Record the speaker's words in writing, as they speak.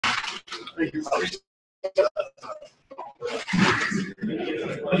We're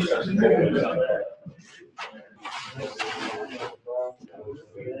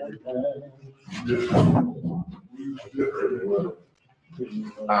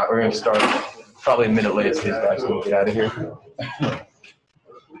going to start probably a minute late so these guys can get out of here.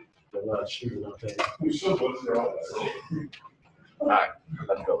 All right,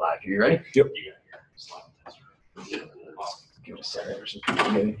 let's go live. You ready? Yep. Give it a second or some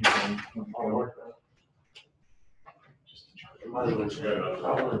people getting here.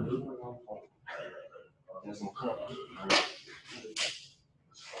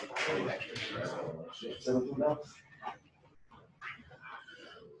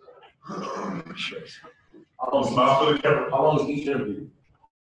 How long is each interview?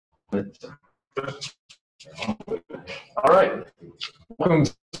 All right. Welcome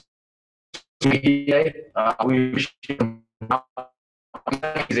to TBT. We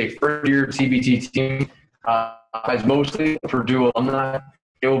is a first-year TBT team. As mostly Purdue alumni,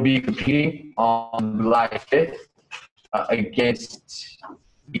 they will be competing on July 5th against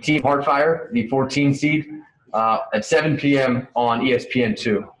the team Heartfire, the 14 seed, at 7 p.m. on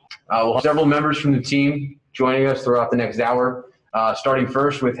ESPN2. We'll have several members from the team joining us throughout the next hour, starting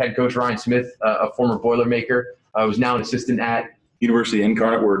first with head coach Ryan Smith, a former Boilermaker, who's now an assistant at University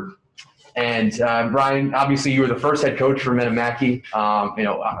Incarnate Word. And Ryan, obviously you were the first head coach for Men of Mackey.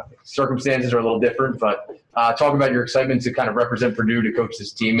 Circumstances are a little different, but talk about your excitement to kind of represent Purdue, to coach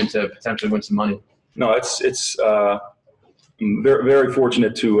this team, and to potentially win some money. No, it's very, very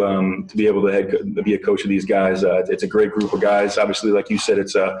fortunate to be able to be a coach of these guys. It's a great group of guys. Obviously, like you said,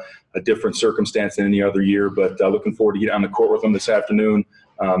 it's a different circumstance than any other year, but looking forward to get on the court with them this afternoon,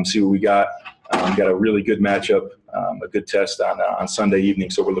 see what we got. We got a really good matchup, a good test on Sunday evening,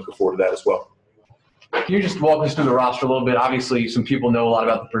 so we're looking forward to that as well. Can you just walk us through the roster a little bit? Obviously, some people know a lot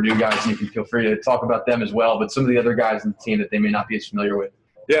about the Purdue guys, and you can feel free to talk about them as well, but some of the other guys in the team that they may not be as familiar with.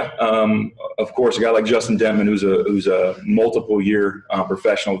 Yeah, of course, a guy like Justin Denman, who's a multiple-year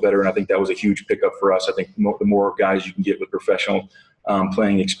professional veteran. I think that was a huge pickup for us. I think the more guys you can get with professional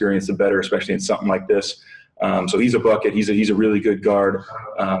playing experience, the better, especially in something like this. So he's a bucket. He's a really good guard.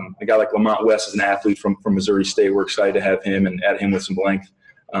 A guy like Lamont West is an athlete from Missouri State. We're excited to have him and add him with some length.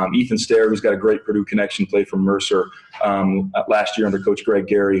 Ethan Stair, who's got a great Purdue connection, played for Mercer last year under Coach Greg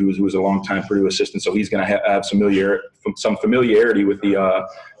Gary, who was a longtime Purdue assistant. So he's going to have some familiarity with the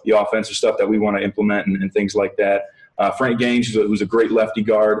offensive stuff that we want to implement and things like that. Frank Gaines, who's a great lefty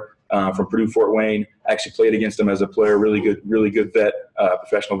guard from Purdue Fort Wayne, actually played against him as a player. Really good vet,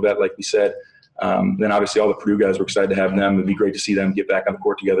 professional vet, like we said. Then obviously all the Purdue guys, we're excited to have them. It'd be great to see them get back on the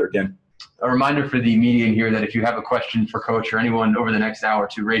court together again. A reminder for the media in here that if you have a question for Coach or anyone over the next hour,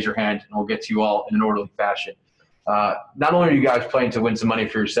 to raise your hand and we'll get to you all in an orderly fashion. Not only are you guys playing to win some money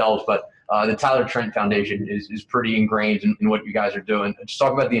for yourselves, but the Tyler Trent Foundation is pretty ingrained in what you guys are doing. Just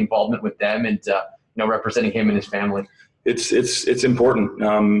talk about the involvement with them and representing him and his family. It's important.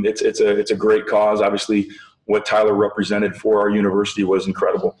 It's a great cause. Obviously, what Tyler represented for our university was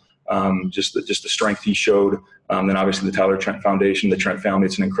incredible. Just the strength he showed. Then obviously the Tyler Trent Foundation, the Trent family,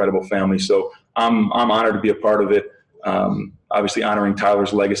 it's an incredible family. So I'm honored to be a part of it. Obviously honoring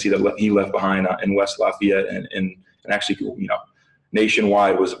Tyler's legacy that he left behind in West Lafayette and actually,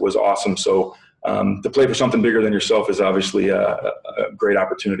 nationwide was awesome. So to play for something bigger than yourself is obviously a great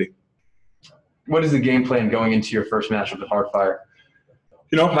opportunity. What is the game plan going into your first matchup with Heartfire?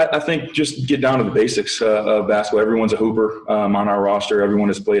 I think just get down to the basics of basketball. Everyone's a hooper on our roster. Everyone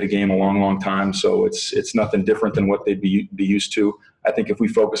has played a game a long, long time, so it's nothing different than what they'd be used to. I think if we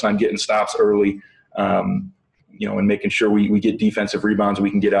focus on getting stops early, and making sure we get defensive rebounds, we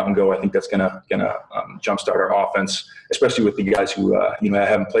can get out and go. I think that's gonna jumpstart our offense, especially with the guys who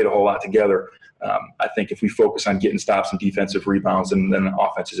haven't played a whole lot together. I think if we focus on getting stops and defensive rebounds, then the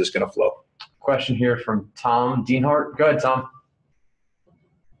offense is just gonna flow. Question here from Tom Dienhart. Go ahead, Tom.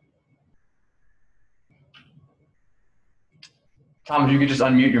 Tom, if you could just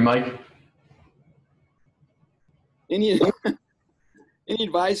unmute your mic. Any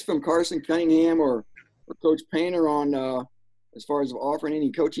advice from Carson Cunningham or Coach Painter on as far as offering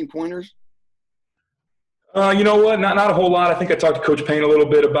any coaching pointers? You know what? Not a whole lot. I think I talked to Coach Payne a little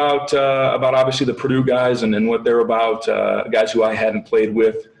bit about obviously the Purdue guys and what they're about, guys who I hadn't played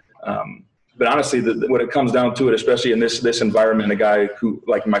with. But honestly, when it comes down to it, especially in this environment, a guy who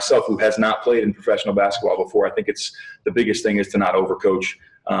like myself who has not played in professional basketball before, I think it's the biggest thing is to not overcoach,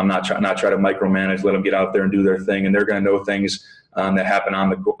 not try to micromanage, let them get out there and do their thing, and they're going to know things that happen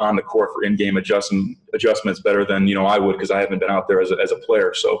on the court for in-game adjustments better than I would, because I haven't been out there as a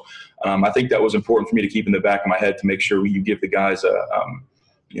player. So I think that was important for me to keep in the back of my head to make sure you give the guys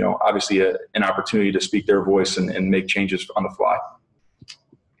obviously an opportunity to speak their voice and make changes on the fly.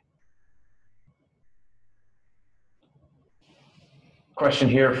 Question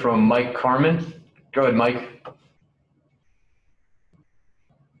here from Mike Carmen. Go ahead, Mike.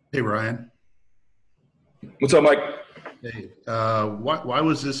 Hey, Ryan. What's up, Mike? Hey, why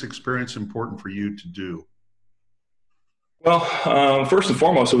was this experience important for you to do? Well, first and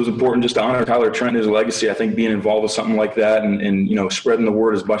foremost, it was important just to honor Tyler Trent and his legacy. I think being involved with something like that and spreading the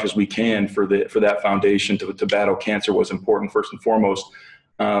word as much as we can for that foundation to battle cancer was important first and foremost.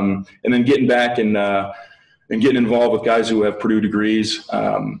 And then getting back and getting involved with guys who have Purdue degrees,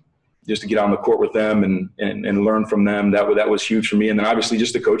 just to get on the court with them and learn from them, that was huge for me. And then obviously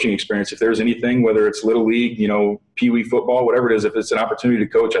just the coaching experience. If there's anything, whether it's Little League, Pee Wee football, whatever it is, if it's an opportunity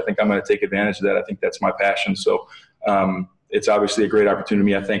to coach, I think I'm going to take advantage of that. I think that's my passion. So it's obviously a great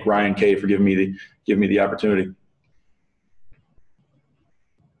opportunity to me. I thank Ryan Kay for giving me the opportunity.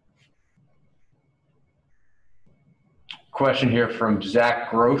 Question here from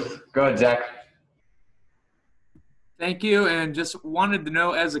Zach Groth. Go ahead, Zach. Thank you, and just wanted to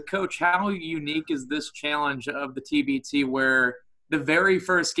know, as a coach, how unique is this challenge of the TBT where the very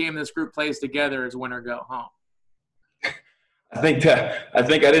first game this group plays together is win or go home? I think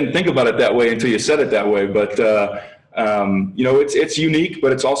I didn't think about it that way until you said it that way, but it's unique,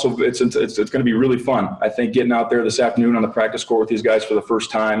 but it's also it's going to be really fun. I think getting out there this afternoon on the practice court with these guys for the first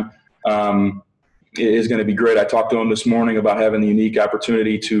time is going to be great. I talked to them this morning about having the unique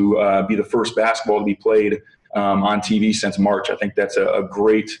opportunity to be the first basketball to be played on TV since March. I think that's a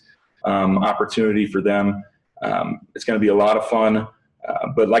great opportunity for them. It's going to be a lot of fun.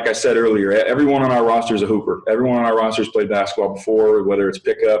 But like I said earlier, everyone on our roster is a hooper. Everyone on our roster has played basketball before, whether it's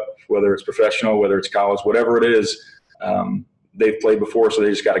pickup, whether it's professional, whether it's college, whatever it is. They've played before, so they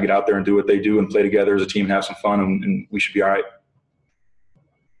just got to get out there and do what they do and play together as a team and have some fun, and we should be all right.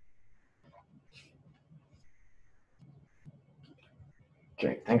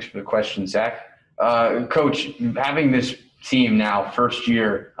 Okay, thanks for the question, Zach. Coach, having this team now, first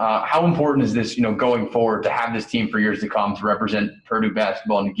year, how important is this, going forward, to have this team for years to come to represent Purdue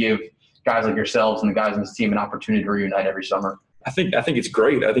basketball and to give guys like yourselves and the guys on this team an opportunity to reunite every summer? I think it's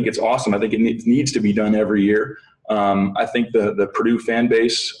great. I think it's awesome. I think it needs to be done every year. I think the Purdue fan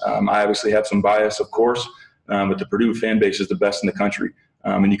base, I obviously have some bias, of course, but the Purdue fan base is the best in the country.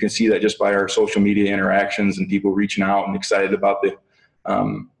 And you can see that just by our social media interactions and people reaching out and excited about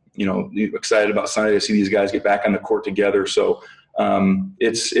excited about Sunday to see these guys get back on the court together. So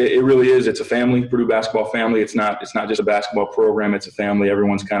it really is. It's a family, Purdue basketball family. It's not just a basketball program. It's a family.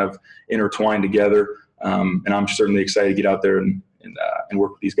 Everyone's kind of intertwined together. And I'm certainly excited to get out there and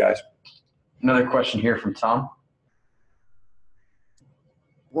work with these guys. Another question here from Tom.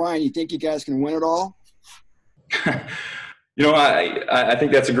 Ryan, you think you guys can win it all? I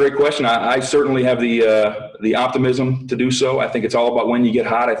think that's a great question. I certainly have the optimism to do so. I think it's all about when you get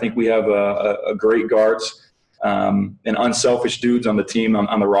hot. I think we have a great guards and unselfish dudes on the team,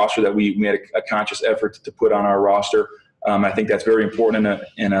 on the roster that we made a conscious effort to put on our roster. I think that's very important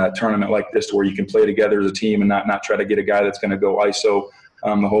in a tournament like this, where you can play together as a team and not try to get a guy that's going to go ISO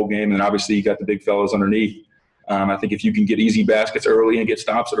the whole game. And obviously you got the big fellas underneath. I think if you can get easy baskets early and get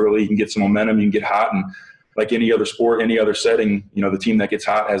stops early, you can get some momentum, you can get hot. And like any other sport, any other setting, the team that gets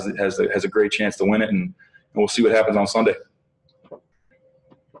hot has a great chance to win it. And we'll see what happens on Sunday.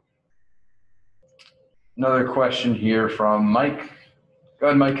 Another question here from Mike. Go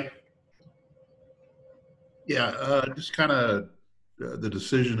ahead, Mike. Yeah, just kind of the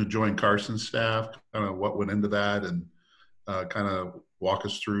decision to join Carson's staff, kind of what went into that, and kind of walk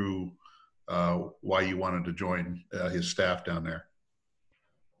us through why you wanted to join his staff down there.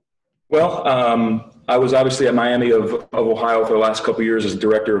 Well, I was obviously at Miami of Ohio for the last couple of years as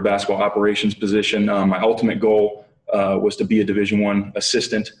director of basketball operations position. My ultimate goal was to be a Division I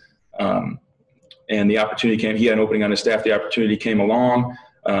assistant, and the opportunity came. He had an opening on his staff. The opportunity came along.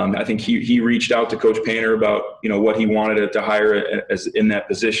 I think he reached out to Coach Painter about what he wanted to hire as in that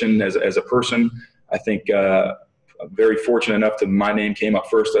position as a person. I think very fortunate enough that my name came up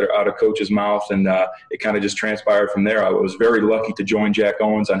first out of Coach's mouth, and it kind of just transpired from there. I was very lucky to join Jack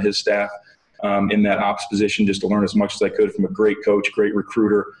Owens on his staff in that ops position, just to learn as much as I could from a great coach, great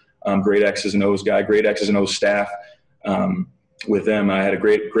recruiter, great X's and O's guy, great X's and O's staff. With them, I had a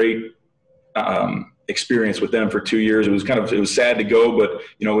great experience with them for 2 years. It was sad to go, but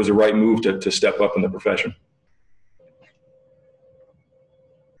it was the right move to step up in the profession.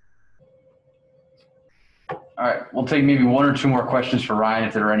 All right, we'll take maybe one or two more questions for Ryan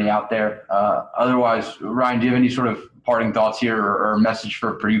if there are any out there. Otherwise, Ryan, do you have any sort of parting thoughts here or message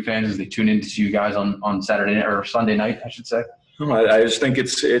for Purdue fans as they tune in to see you guys on Saturday or Sunday night, I should say? I just think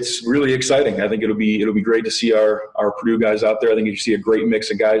it's really exciting. I think it'll be great to see our Purdue guys out there. I think you see a great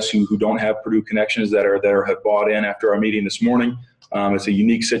mix of guys who don't have Purdue connections that are there, have bought in after our meeting this morning. It's a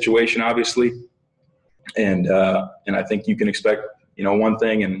unique situation, obviously, and I think you can expect one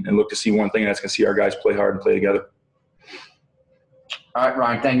thing and look to see one thing, and that's going to see our guys play hard and play together. All right,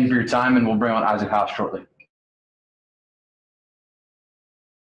 Ryan, thank you for your time, and we'll bring on Isaac Haas shortly.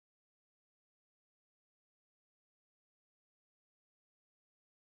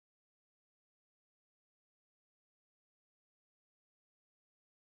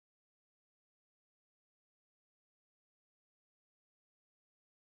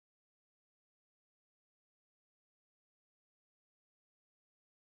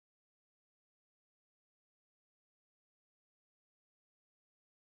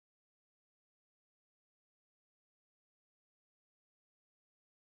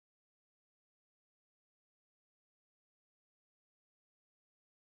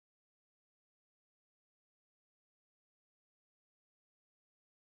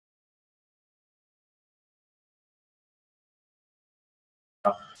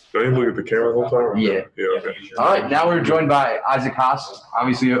 Don't you look at the camera the whole time? Yeah. Yeah, okay. All right, now we're joined by Isaac Haas,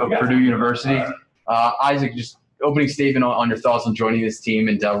 obviously of Purdue University. Isaac, just opening statement on your thoughts on joining this team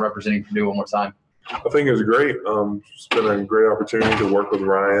and representing Purdue one more time. I think it was great. It's been a great opportunity to work with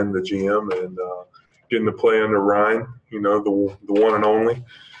Ryan, the GM, and getting to play under Ryan, the one and only,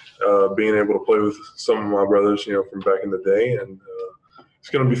 being able to play with some of my brothers, from back in the day. And it's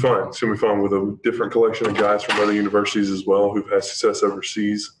going to be fun. It's going to be fun with a different collection of guys from other universities as well who've had success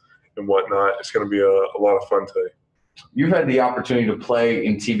overseas and whatnot. It's going to be a lot of fun today. You've had the opportunity to play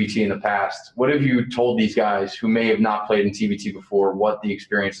in TBT in the past. What have you told these guys who may have not played in TBT before what the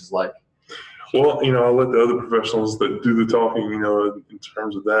experience is like? Well, I'll let the other professionals that do the talking, in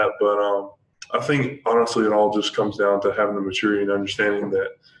terms of that. But I think, honestly, it all just comes down to having the maturity and understanding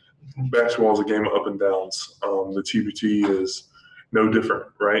that basketball is a game of up and downs. The TBT is no different,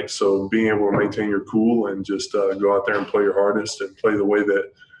 right? So being able to maintain your cool and just go out there and play your hardest and play the way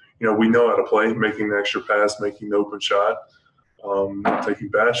that, we know how to play, making the extra pass, making the open shot, not taking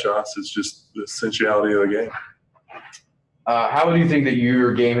bad shots is just the essentiality of the game. How do you think that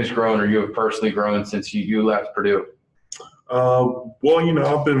your game has grown or you have personally grown since you left Purdue? Well,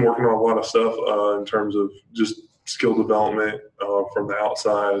 I've been working on a lot of stuff in terms of just skill development from the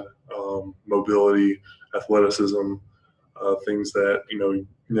outside, mobility, athleticism, things that, you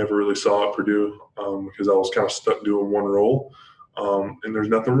never really saw at Purdue because I was kind of stuck doing one role. And there's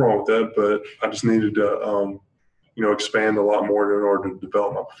nothing wrong with that, but I just needed to, expand a lot more in order to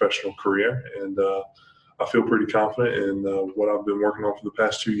develop my professional career. And I feel pretty confident in what I've been working on for the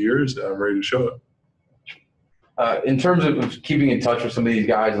past 2 years, and I'm ready to show it. In terms of keeping in touch with some of these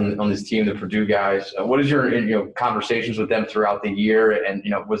guys on this team, the Purdue guys, what is your conversations with them throughout the year? And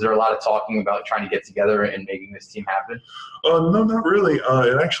was there a lot of talking about trying to get together and making this team happen? No, not really.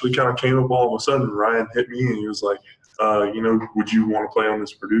 It actually kind of came up all of a sudden. Ryan hit me and he was like, would you want to play on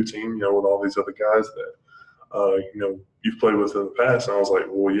this Purdue team? With all these other guys that you've played with in the past. And I was like,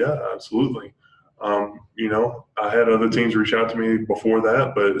 well, yeah, absolutely. I had other teams reach out to me before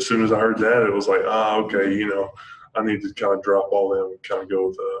that, but as soon as I heard that, it was like, okay, I need to kind of drop all them and kind of go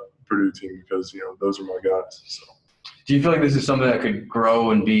with the Purdue team because, those are my guys. So. Do you feel like this is something that could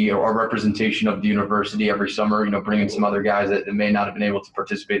grow and be a representation of the university every summer, bringing some other guys that may not have been able to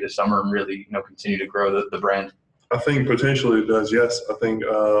participate this summer and really, continue to grow the brand? I think potentially it does, yes. I think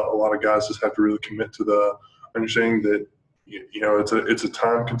a lot of guys just have to really commit to the understanding that, it's a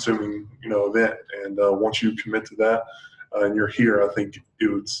time-consuming, event. And once you commit to that and you're here, I think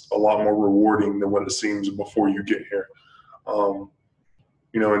it's a lot more rewarding than what it seems before you get here.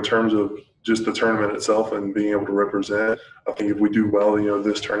 In terms of just the tournament itself and being able to represent, I think if we do well,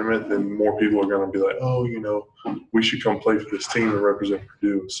 this tournament, then more people are going to be like, oh, we should come play for this team and represent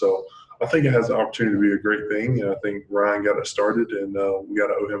Purdue. So I think it has the opportunity to be a great thing, and I think Ryan got it started, and we got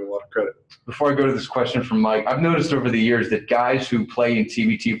to owe him a lot of credit. Before I go to this question from Mike, I've noticed over the years that guys who play in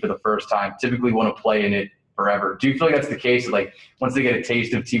TBT for the first time typically want to play in it forever. Do you feel like that's the case? Like once they get a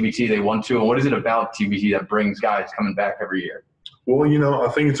taste of TBT, they want to? And what is it about TBT that brings guys coming back every year? Well,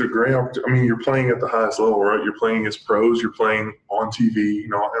 I think it's a great opportunity. I mean, you're playing at the highest level, right? You're playing as pros. You're playing on TV,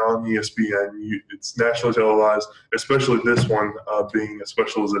 on ESPN. It's nationally televised, especially this one being as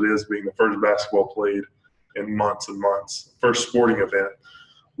special as it is, being the first basketball played in months and months, first sporting event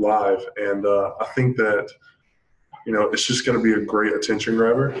live. And I think that, it's just going to be a great attention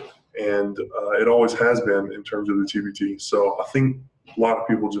grabber. And it always has been in terms of the TBT. So I think a lot of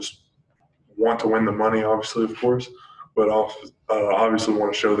people just want to win the money, obviously, of course. but obviously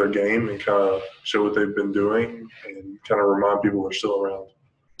want to show their game and kind of show what they've been doing and kind of remind people they're still around.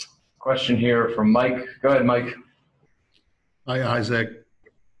 Question here from Mike. Go ahead, Mike. Hi, Isaac.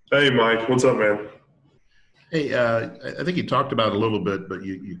 Hey, Mike. What's up, man? Hey, I think you talked about it a little bit, but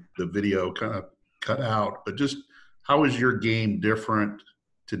the video kind of cut out. But just how is your game different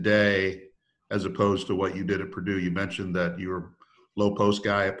today as opposed to what you did at Purdue? You mentioned that you were low post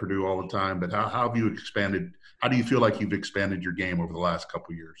guy at Purdue all the time, but how have you expanded? How do you feel like you've expanded your game over the last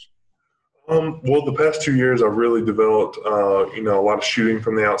couple of years? Well, the past 2 years, I've really developed, a lot of shooting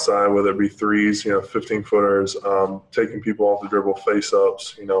from the outside, whether it be threes, 15-footers, taking people off the dribble,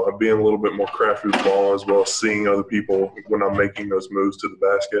 face-ups, being a little bit more crafty with the ball, as well as seeing other people when I'm making those moves to the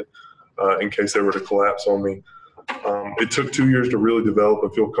basket in case they were to collapse on me. It took 2 years to really develop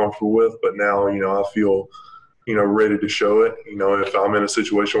and feel comfortable with, but now, I feel, ready to show it. If I'm in a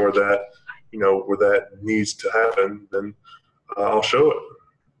situation where that needs to happen, then I'll show it.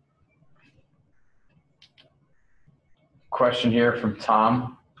 Question here from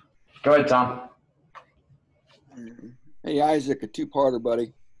Tom. Go ahead, Tom. Hey, Isaac, a two-parter,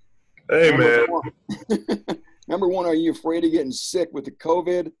 buddy. Hey, man. Number one, are you afraid of getting sick with the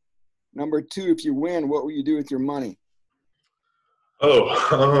COVID? Number two, if you win, what will you do with your money?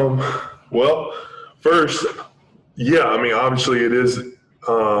 Well, first, yeah, obviously it is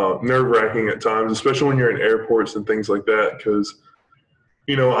nerve-wracking at times, especially when you're in airports and things like that, because,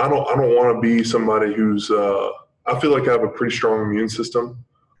 I don't want to be somebody who's I feel like I have a pretty strong immune system.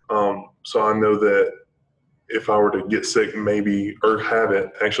 So I know that if I were to get sick or have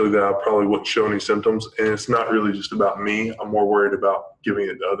it, actually, that I probably wouldn't show any symptoms. And it's not really just about me. I'm more worried about giving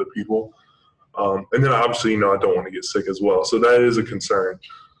it to other people. And then obviously, I don't want to get sick as well. So that is a concern.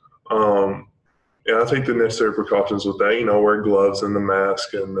 I take the necessary precautions with that, wear gloves and the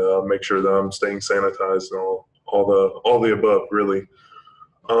mask and make sure that I'm staying sanitized and all the above, really.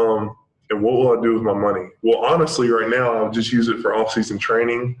 And what will I do with my money? Well, honestly, right now, I'll just use it for off-season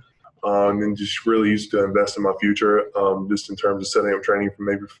training and then just really use it to invest in my future, just in terms of setting up training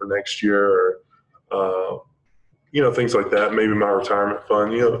for next year or, things like that. Maybe my retirement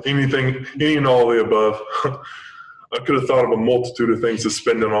fund, anything, any and all of the above. I could have thought of a multitude of things to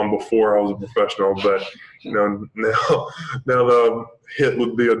spend it on before I was a professional, but, now that I'm hit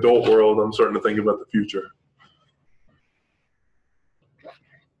with the adult world, I'm starting to think about the future.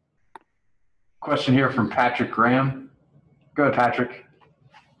 Question here from Patrick Graham. Go ahead, Patrick.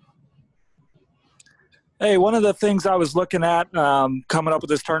 Hey, one of the things I was looking at coming up with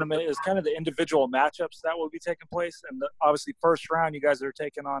this tournament is kind of the individual matchups that will be taking place. And obviously, first round, you guys are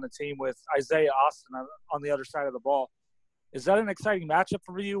taking on a team with Isaiah Austin on the other side of the ball. Is that an exciting matchup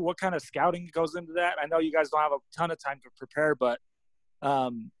for you? What kind of scouting goes into that? I know you guys don't have a ton of time to prepare, but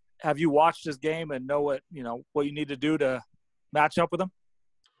have you watched this game and know what you need to do to match up with them?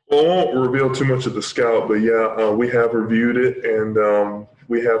 Well, I won't reveal too much of the scout, but yeah, we have reviewed it and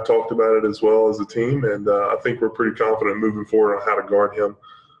we have talked about it as well as a team, and I think we're pretty confident moving forward on how to guard him.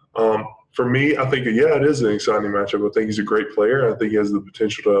 For me, I think, it is an exciting matchup. I think he's a great player. I think he has the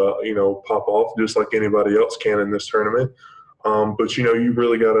potential to, pop off just like anybody else can in this tournament. But, you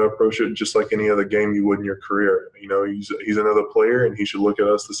really got to approach it just like any other game you would in your career. He's another player, and he should look at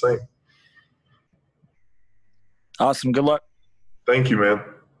us the same. Awesome. Good luck. Thank you, man.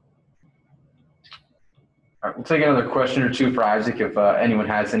 All right, we'll take another question or two for Isaac if anyone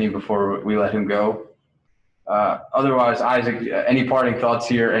has any before we let him go. Otherwise, Isaac, any parting thoughts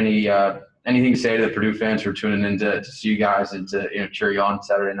here? Anything to say to the Purdue fans who are tuning in to see you guys and to cheer you on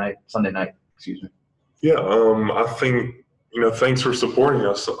Sunday night? Excuse me. Yeah, I think thanks for supporting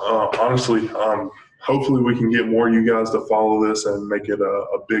us. Honestly, hopefully we can get more of you guys to follow this and make it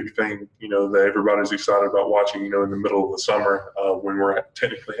a big thing. That everybody's excited about watching. In the middle of the summer when we're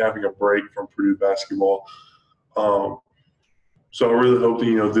technically having a break from Purdue basketball. So I really hope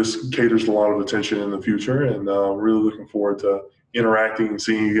that, this caters a lot of attention in the future, and really looking forward to interacting and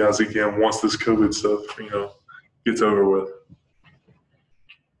seeing you guys again once this COVID stuff, gets over with.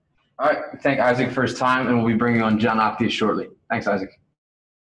 All right. Thank Isaac for his time, and we'll be bringing on John Octi shortly. Thanks, Isaac.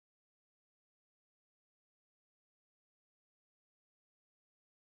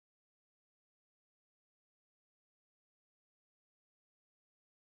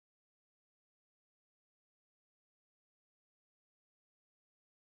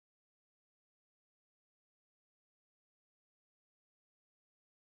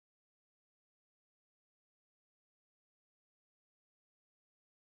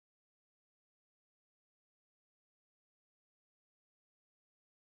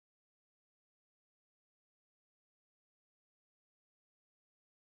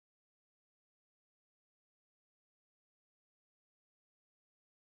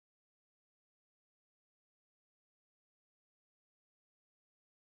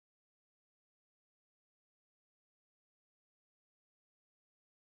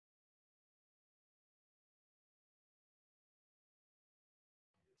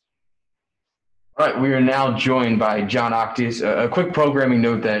 All right, we are now joined by John Octis. A quick programming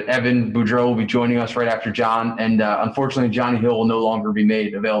note that Evan Boudreau will be joining us right after John, and unfortunately, Johnny Hill will no longer be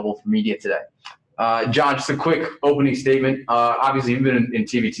made available for media today. John, just a quick opening statement. Obviously, you've been in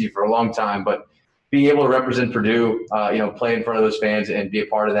TBT for a long time, but being able to represent Purdue, play in front of those fans and be a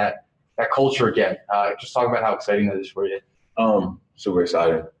part of that culture again. Just talk about how exciting that is for you. Super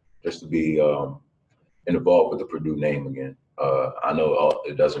excited just to be involved with the Purdue name again. I know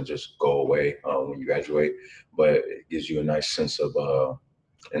it doesn't just go away when you graduate, but it gives you a nice sense of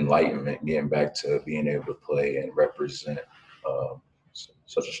enlightenment, getting back to being able to play and represent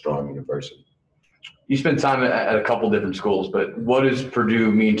such a strong university. You spent time at a couple different schools, but what does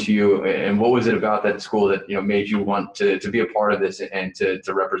Purdue mean to you, and what was it about that school that made you want to be a part of this and to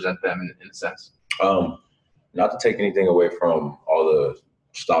represent them in a sense? Not to take anything away from all the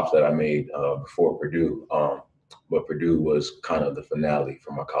stops that I made before Purdue, but Purdue was kind of the finale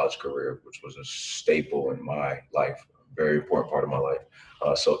for my college career, which was a staple in my life, a very important part of my life.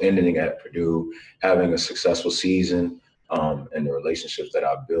 So ending at Purdue, having a successful season, and the relationships that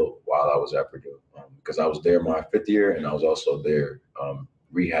I built while I was at Purdue, because I was there my 5th year, and I was also there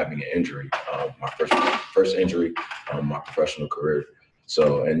rehabbing an injury, my first injury, my professional career.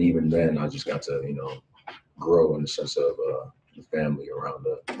 So, and even then, I just got to grow in the sense of the family around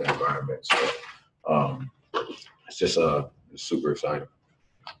the environment. So it's just super exciting.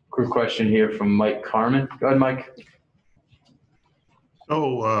 Quick question here from Mike Carmen. Go ahead, Mike.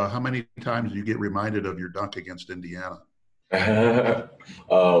 So how many times do you get reminded of your dunk against Indiana? I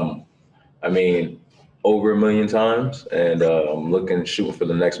mean, over 1 million times, and I'm shooting for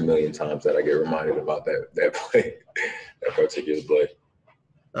the next 1 million times that I get reminded about that play, that particular play.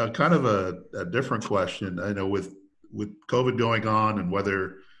 Kind of a different question. I know with COVID going on and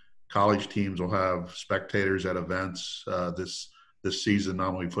whether college teams will have spectators at events this season, not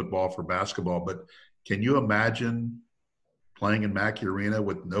only football, for basketball, but can you imagine playing in Mackey Arena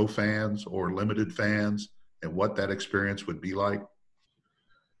with no fans or limited fans and what that experience would be like?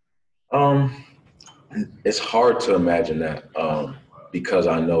 It's hard to imagine that because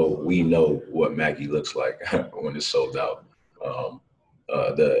we know what Mackey looks like when it's sold out.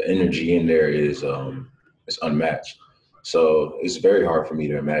 The energy in there is unmatched. So it's very hard for me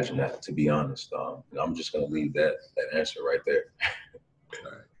to imagine that, to be honest. And I'm just going to leave that answer right there.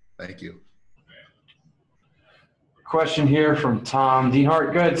 All right. Thank you. Question here from Tom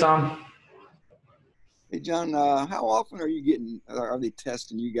Deanhart. Go ahead, Tom. Hey, John, how often are they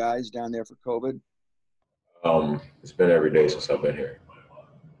testing you guys down there for COVID? It's been every day since I've been here.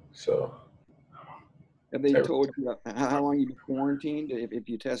 So. Have they told you how long you've been quarantined if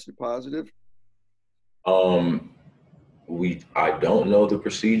you tested positive? I don't know the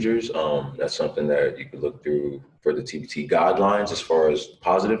procedures. That's something that you can look through for the TBT guidelines as far as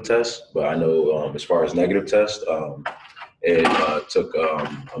positive tests. But I know as far as negative tests, it took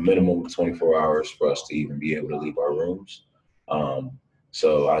a minimum of 24 hours for us to even be able to leave our rooms.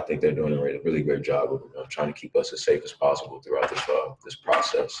 So I think they're doing a really great job of trying to keep us as safe as possible throughout this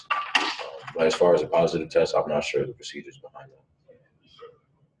process. But as far as a positive test, I'm not sure the procedures behind that.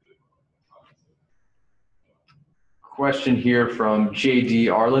 Question here from JD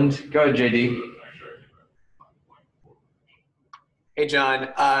Arland. Go ahead, JD. Hey, John.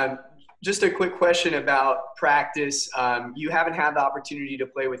 Just a quick question about practice. You haven't had the opportunity to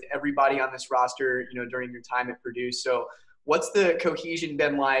play with everybody on this roster, during your time at Purdue. So what's the cohesion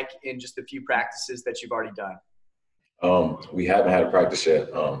been like in just the few practices that you've already done? We haven't had a practice yet.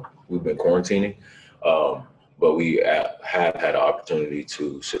 We've been quarantining, but we have had an opportunity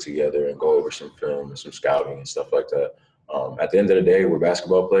to sit together and go over some film and some scouting and stuff like that. At the end of the day, we're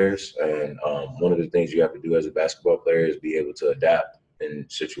basketball players, and one of the things you have to do as a basketball player is be able to adapt in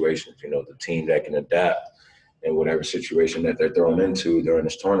situations. The team that can adapt in whatever situation that they're thrown into during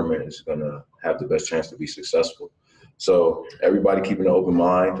this tournament is going to have the best chance to be successful. So everybody keeping an open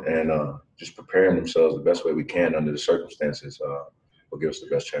mind and just preparing themselves the best way we can under the circumstances will give us the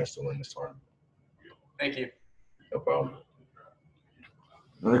best chance to win this tournament. Thank you. No problem.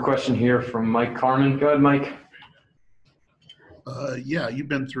 Another question here from Mike Carmen. Go ahead, Mike. Yeah, you've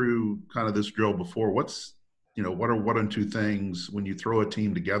been through kind of this drill before. What are one or two things when you throw a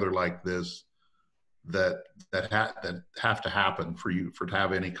team together like this that have to happen for you to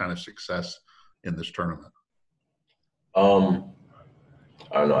have any kind of success in this tournament?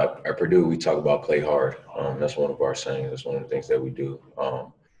 I don't know. At Purdue, we talk about play hard. That's one of our sayings. That's one of the things that we do.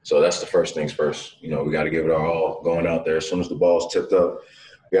 So that's the first things first. We got to give it our all going out there. As soon as the ball's tipped up,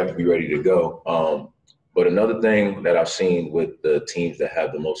 we have to be ready to go. But another thing that I've seen with the teams that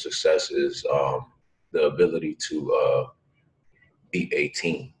have the most success is the ability to beat a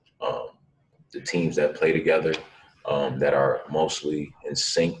team. the teams that play together, that are mostly in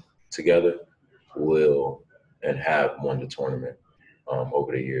sync together, will and have won the tournament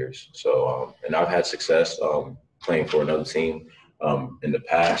over the years. So, and I've had success playing for another team in the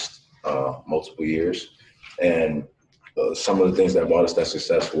past multiple years. And some of the things that brought us that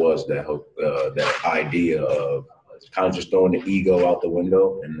success was that idea of kind of just throwing the ego out the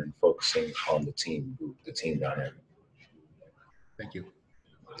window and then focusing on the team group, the team dynamic. Thank you.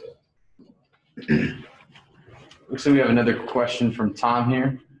 Looks like we have another question from Tom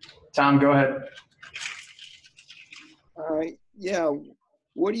here. Tom, go ahead. All right. Yeah.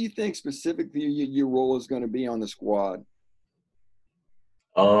 What do you think specifically your role is going to be on the squad?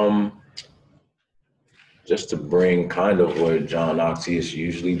 Just to bring kind of what John Octius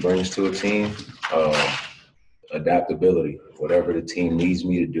usually brings to a team, adaptability. Whatever the team needs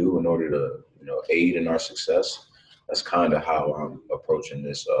me to do in order to, aid in our success, that's kind of how I'm approaching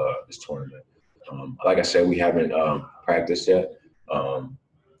this tournament. Like I said, we haven't practiced yet,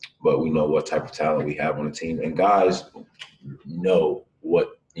 but we know what type of talent we have on the team, and guys know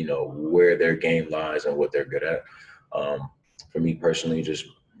what where their game lies and what they're good at. For me personally, just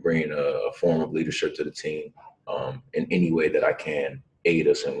bringing a form of leadership to the team in any way that I can aid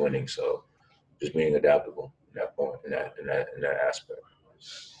us in winning. So just being adaptable in that point, in that aspect.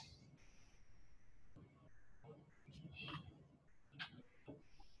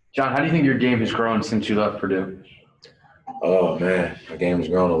 John, how do you think your game has grown since you left Purdue? Oh man, my game has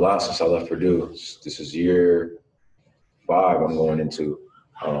grown a lot since I left Purdue. This is year 5 I'm going into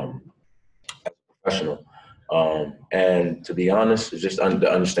as a professional. And to be honest, it's just the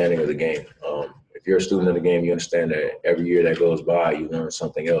understanding of the game. If you're a student of the game, you understand that every year that goes by, you learn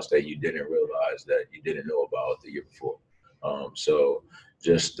something else that you didn't realize, that you didn't know about the year before. So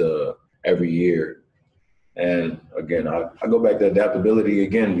just every year. And again, I go back to adaptability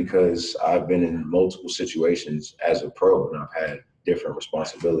again, because I've been in multiple situations as a pro, and I've had different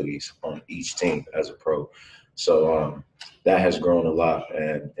responsibilities on each team as a pro. So that has grown a lot.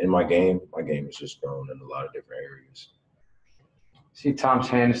 And in my game has just grown in a lot of different areas. See, Tom's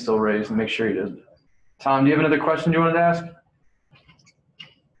hand is still raised. Make sure he does. Tom, do you have another question you wanted to ask?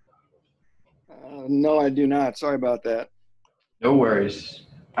 No, I do not. Sorry about that. No worries.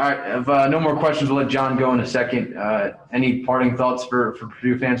 All right, if no more questions, we'll let John go in a second. Any parting thoughts for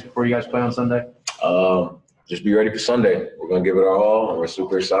Purdue fans before you guys play on Sunday? Just be ready for Sunday. We're going to give it our all, and we're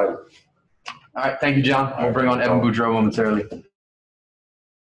super excited. All right, thank you, John. We'll bring on Evan Boudreau momentarily.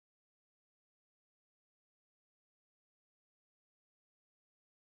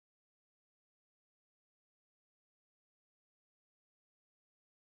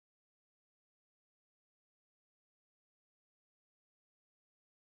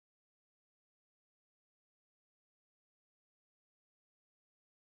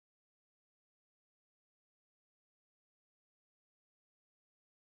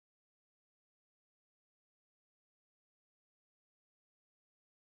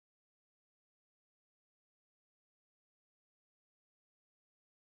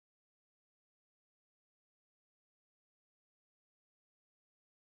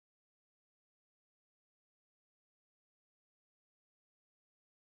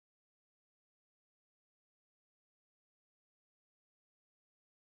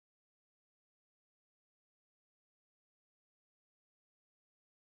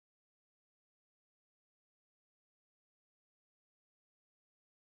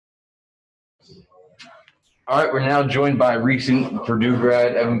 All right, we're now joined by recent Purdue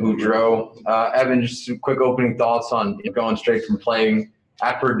grad, Evan Boudreau. Evan, just some quick opening thoughts on going straight from playing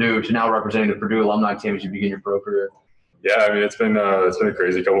at Purdue to now representing the Purdue alumni team as you begin your pro career. Yeah, I mean, it's been a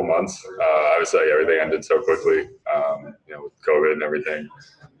crazy couple months. Obviously, everything ended so quickly, with COVID and everything.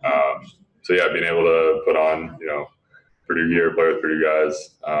 So yeah, being able to put on, Purdue gear, play with Purdue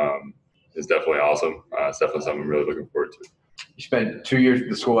guys, is definitely awesome. It's definitely something I'm really looking forward to. You spent 2 years at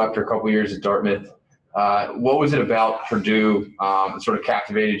the school after a couple of years at Dartmouth. What was it about Purdue that sort of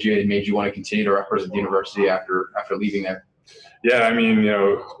captivated you and made you want to continue to represent the university after leaving there? Yeah, I mean,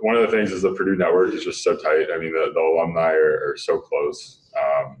 one of the things is the Purdue network is just so tight. I mean, the alumni are so close.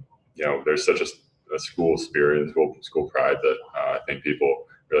 There's such a school spirit and school pride that I think people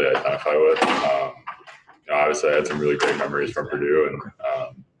really identify with. Obviously, I had some really great memories from Purdue,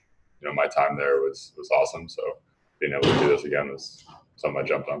 and my time there was awesome. So being able to do this again was something I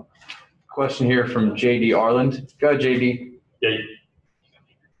jumped on. Question here from JD Arland. Go ahead, JD. Yeah.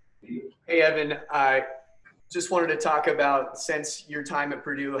 Hey, Evan. I just wanted to talk about, since your time at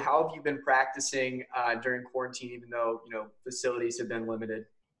Purdue, how have you been practicing during quarantine, even though, facilities have been limited?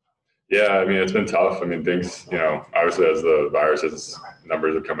 Yeah, I mean, it's been tough. I mean, things, obviously as the virus's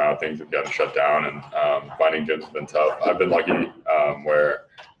numbers have come out, things have gotten shut down, and finding gyms has been tough. I've been lucky where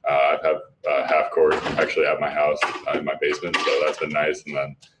I've had half court actually at my house in my basement, so that's been nice. And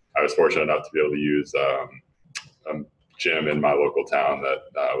then I was fortunate enough to be able to use a gym in my local town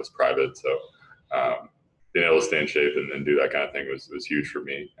that was private. So being able to stay in shape and do that kind of thing was huge for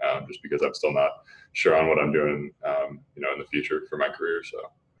me, just because I'm still not sure on what I'm doing, in the future for my career. So.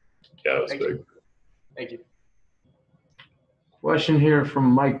 Yeah, that was big. Thank you. Question here from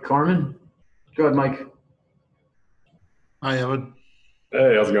Mike Carmen. Go ahead, Mike. Hi, Evan.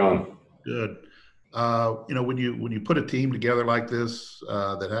 Hey, how's it going? Good. When you put a team together like this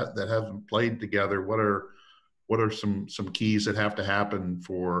that haven't played together, what are some keys that have to happen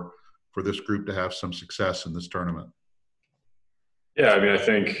for this group to have some success in this tournament? Yeah, I mean, I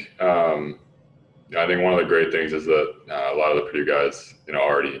think one of the great things is that a lot of the Purdue guys,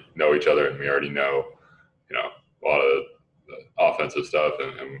 already know each other, and we already know, a lot of the offensive stuff,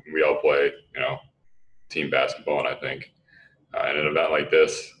 and we all play, team basketball. And I think in an event like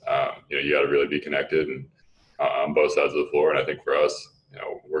this, you got to really be connected and on both sides of the floor. And I think for us,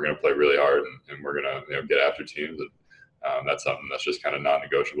 we're going to play really hard, and we're going to, get after teams, and that's something that's just kind of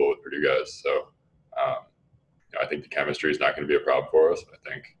non-negotiable with Purdue guys. So I think the chemistry is not going to be a problem for us.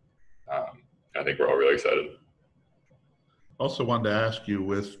 I think we're all really excited. Also wanted to ask you,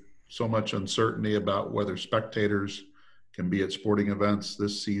 with so much uncertainty about whether spectators can be at sporting events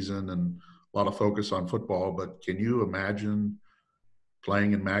this season and a lot of focus on football, but can you imagine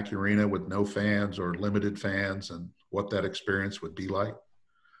playing in Mackey Arena with no fans or limited fans, and what that experience would be like?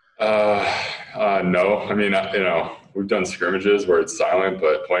 No. I mean, we've done scrimmages where it's silent,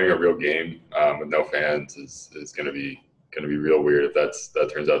 but playing a real game with no fans is going to be real weird if that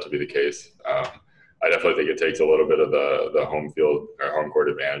turns out to be the case. I definitely think it takes a little bit of the home field or home court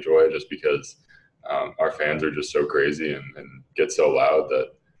advantage away, just because our fans are just so crazy and get so loud that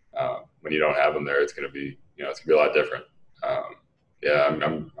when you don't have them there, it's going to be it's going to be a lot different. Yeah,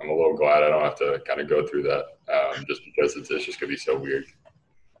 I'm a little glad I don't have to kind of go through that, just because it's just going to be so weird.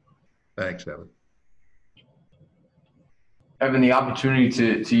 Thanks, Evan. Having the opportunity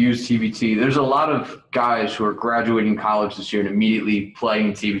to use TBT, there's a lot of guys who are graduating college this year and immediately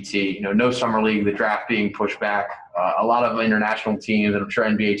playing TBT. No summer league, the draft being pushed back. A lot of international teams, and I'm sure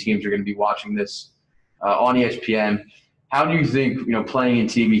NBA teams are going to be watching this on ESPN. How do you think playing in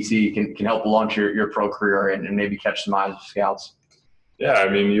TBT can help launch your pro career and maybe catch some eyes of scouts? Yeah, I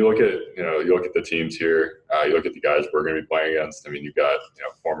mean, you look at the teams here. You look at the guys we're going to be playing against. I mean, you've got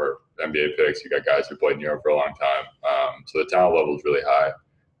former NBA picks. You got guys who played in Europe for a long time. So the talent level is really high.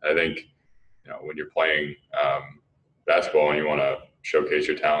 And I think when you're playing basketball and you want to showcase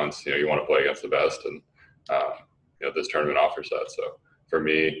your talents, you want to play against the best. And this tournament offers that. So for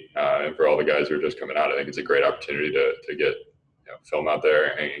me and for all the guys who are just coming out, I think it's a great opportunity to get film out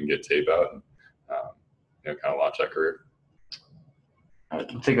there and get tape out and kind of launch that career. I'll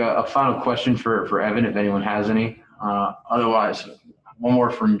take a final question for Evan, if anyone has any. Otherwise, one more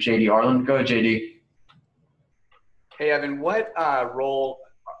from JD Arlen. Go ahead, JD. Hey, Evan, what role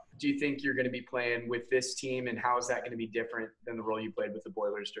do you think you're going to be playing with this team, and how is that going to be different than the role you played with the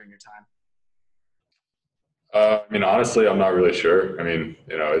Boilers during your time? I mean, honestly, I'm not really sure. I mean,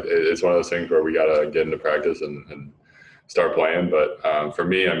 it's one of those things where we got to get into practice and start playing. But for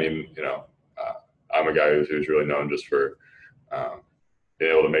me, I mean, I'm a guy who's really known just for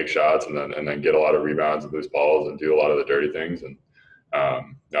being able to make shots and then get a lot of rebounds and loose balls and do a lot of the dirty things. And I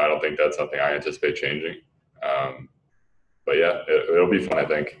don't think that's something I anticipate changing. But yeah, it'll be fun. I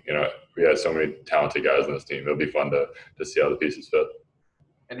think we have so many talented guys on this team. It'll be fun to see how the pieces fit.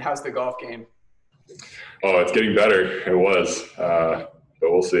 And how's the golf game? Oh, it's getting better. It was, but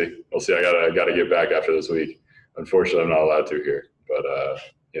we'll see. I gotta get back after this week. Unfortunately, I'm not allowed to here, but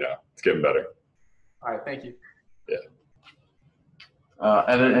it's getting better. All right, thank you. Yeah.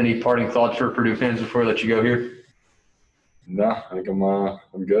 Evan, any parting thoughts for Purdue fans before I let you go here? No, I think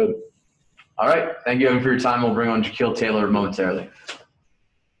I'm good. All right. Thank you, Evan, for your time. We'll bring on Jaquil Taylor momentarily.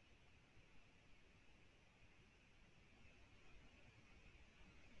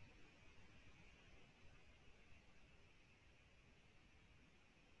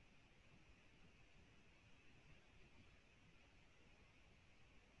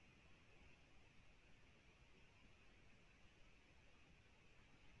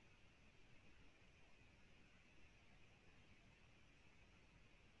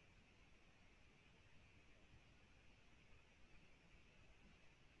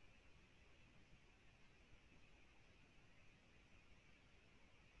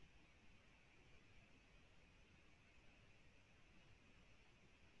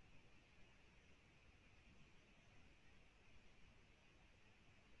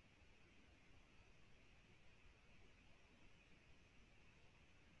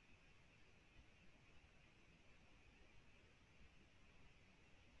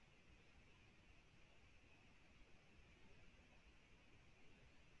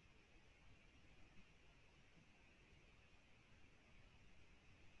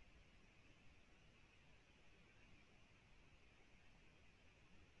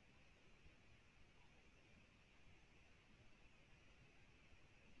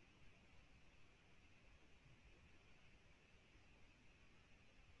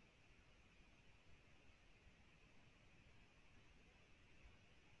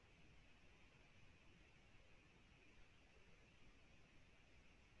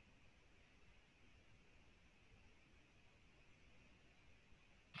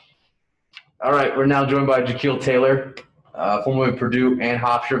 All right, we're now joined by Jaquil Taylor, formerly of Purdue and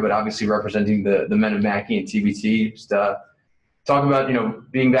Hofstra, but obviously representing the Men of Mackey and TBT. Just talk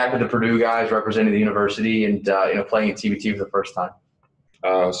about, being back with the Purdue guys, representing the university, and, playing at TBT for the first time.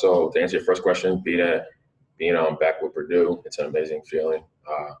 So to answer your first question, being back with Purdue, it's an amazing feeling.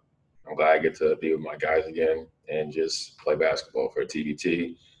 I'm glad I get to be with my guys again and just play basketball for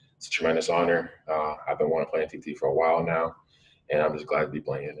TBT. It's a tremendous honor. I've been wanting to play in TBT for a while now, and I'm just glad to be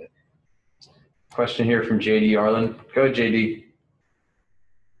playing in it. Question here from JD Arlen. Go ahead, JD.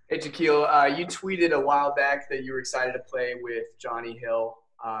 Hey, Jaquil, you tweeted a while back that you were excited to play with Johnny Hill.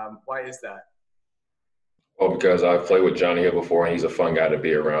 Why is that? Well, because I've played with Johnny Hill before, and he's a fun guy to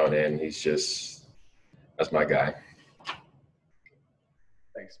be around, and that's my guy.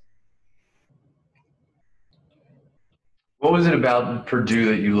 Thanks. What was it about Purdue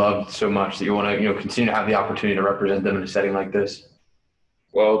that you loved so much that you want to, continue to have the opportunity to represent them in a setting like this?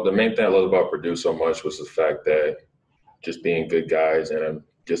 Well, the main thing I loved about Purdue so much was the fact that just being good guys and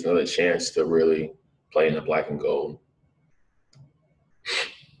just another chance to really play in the black and gold.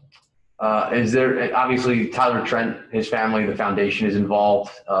 Is there, obviously Tyler Trent, his family, the foundation is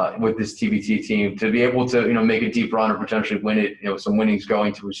involved with this TBT team to be able to, make a deep run or potentially win it, some winnings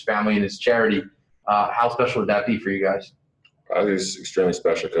going to his family and his charity. How special would that be for you guys? I think it's extremely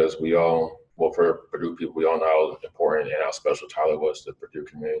special because for Purdue people, we all know how important and how special Tyler was to the Purdue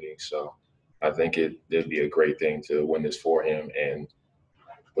community. So I think it'd be a great thing to win this for him and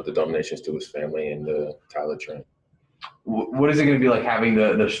put the donations to his family and Tyler Trent. What is it going to be like having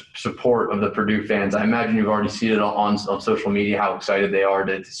the support of the Purdue fans? I imagine you've already seen it on social media, how excited they are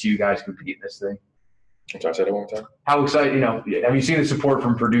to see you guys compete in this thing. I'm sorry, say that one more time. How excited, have you seen the support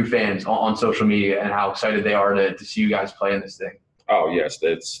from Purdue fans on social media and how excited they are to see you guys play in this thing? Oh, yes.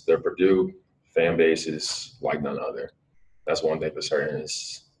 Their Purdue fan base is like none other. That's one thing for certain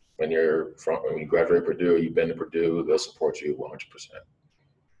is when you graduate Purdue, you've been to Purdue, they'll support you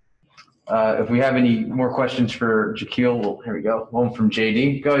 100%. If we have any more questions for Jaquil, here we go. One from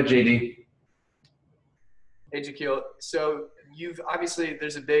JD. Go ahead, JD. Hey, Jaquil. So you've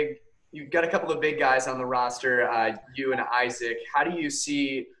got a couple of big guys on the roster, you and Isaac. How do you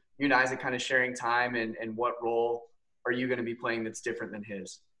see you and Isaac kind of sharing time, and what role are you going to be playing that's different than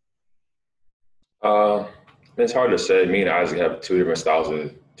his? It's hard to say. Me and Isaac have two different styles.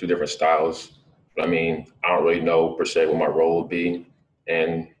 But I don't really know per se what my role will be.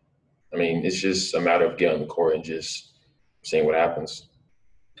 And it's just a matter of getting on the court and just seeing what happens.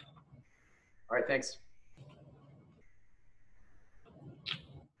 All right, thanks.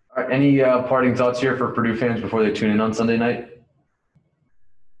 All right, any parting thoughts here for Purdue fans before they tune in on Sunday night?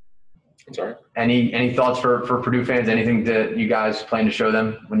 I'm sorry? Any thoughts for Purdue fans? Anything that you guys plan to show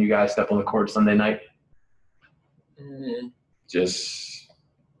them when you guys step on the court Sunday night? Just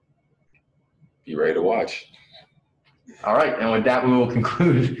be ready to watch. All right, and with that, we will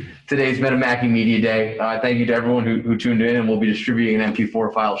conclude today's Men of Mackey Media Day. Thank you to everyone who tuned in, and we'll be distributing an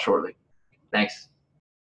MP4 file shortly. Thanks.